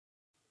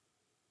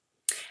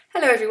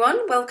Hello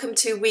everyone, welcome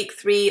to week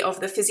 3 of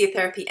the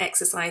Physiotherapy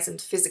Exercise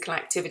and Physical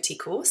Activity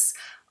course.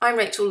 I'm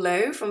Rachael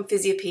Lowe from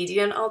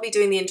Physiopedia and I'll be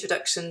doing the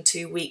introduction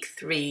to week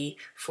 3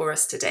 for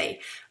us today.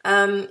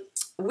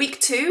 Week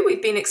 2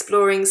 we've been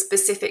exploring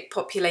specific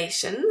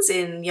populations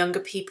in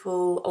younger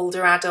people,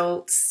 older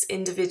adults,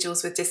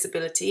 individuals with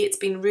disability. It's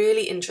been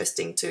really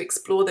interesting to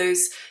explore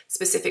those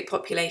specific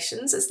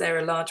populations as they're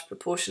a large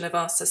proportion of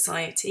our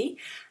society.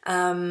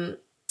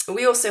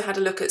 We also had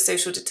a look at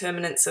social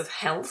determinants of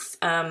health,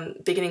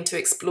 beginning to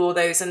explore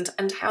those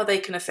and how they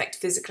can affect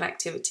physical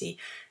activity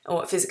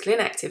or physical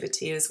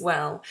inactivity as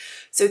well.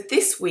 So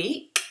this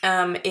week,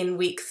 in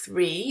week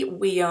 3,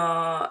 we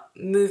are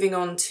moving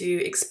on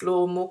to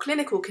explore more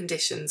clinical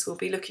conditions. We'll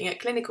be looking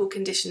at clinical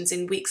conditions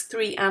in weeks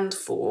 3 and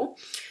 4.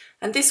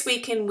 And this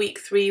week in week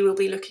 3, we'll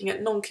be looking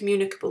at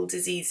non-communicable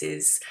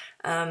diseases.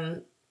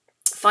 5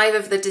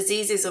 of the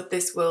diseases of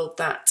this world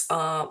that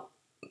are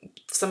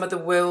some of the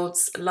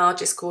world's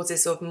largest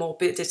causes of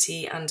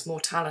morbidity and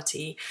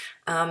mortality.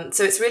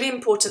 So it's really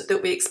important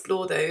that we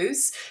explore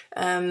those.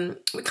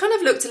 We kind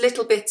of looked a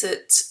little bit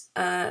at,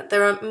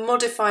 there are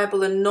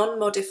modifiable and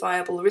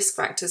non-modifiable risk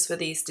factors for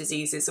these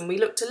diseases, and we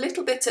looked a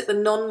little bit at the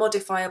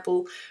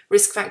non-modifiable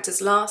risk factors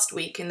last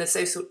week in the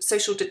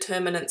social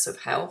determinants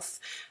of health.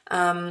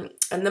 And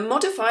the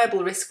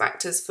modifiable risk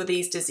factors for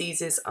these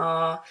diseases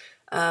are,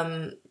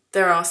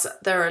 there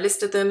are a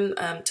list of them: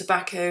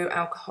 tobacco,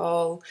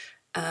 alcohol,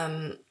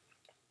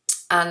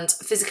 and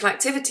physical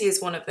activity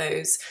is one of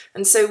those.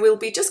 And so we'll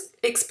be just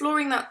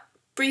exploring that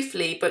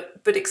briefly, but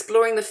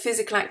exploring the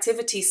physical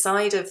activity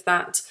side of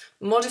that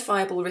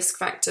modifiable risk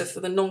factor for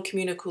the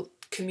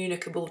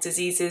non-communicable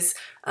diseases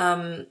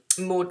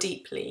more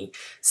deeply.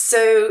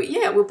 So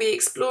yeah, we'll be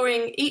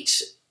exploring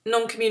each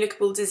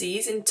non-communicable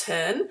disease in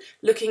turn,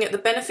 looking at the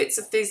benefits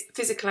of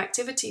physical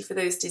activity for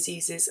those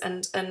diseases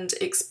and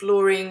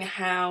exploring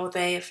how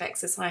they affect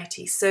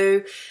society.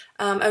 So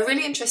a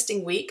really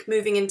interesting week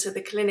moving into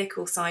the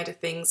clinical side of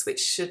things,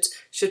 which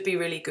should be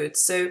really good.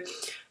 So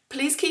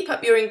please keep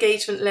up your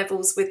engagement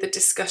levels with the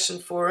discussion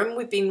forum.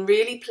 We've been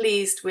really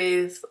pleased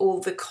with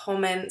all the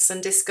comments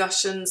and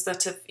discussions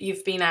that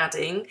you've been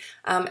adding,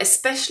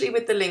 especially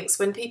with the links.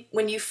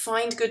 When you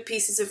find good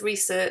pieces of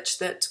research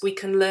that we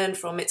can learn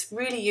from, it's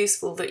really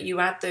useful that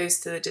you add those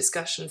to the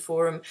discussion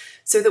forum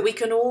so that we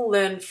can all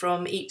learn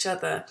from each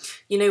other.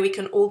 You know, we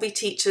can all be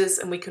teachers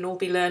and we can all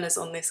be learners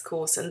on this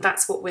course, and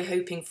that's what we're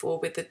hoping for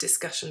with the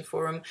discussion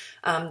forum,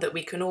 that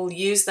we can all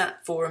use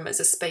that forum as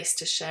a space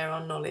to share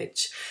our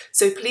knowledge.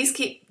 So please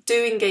keep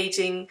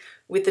engaging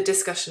with the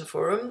discussion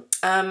forum,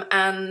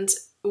 and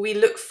we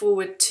look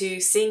forward to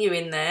seeing you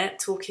in there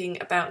talking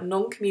about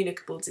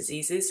non-communicable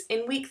diseases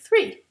in week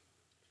 3.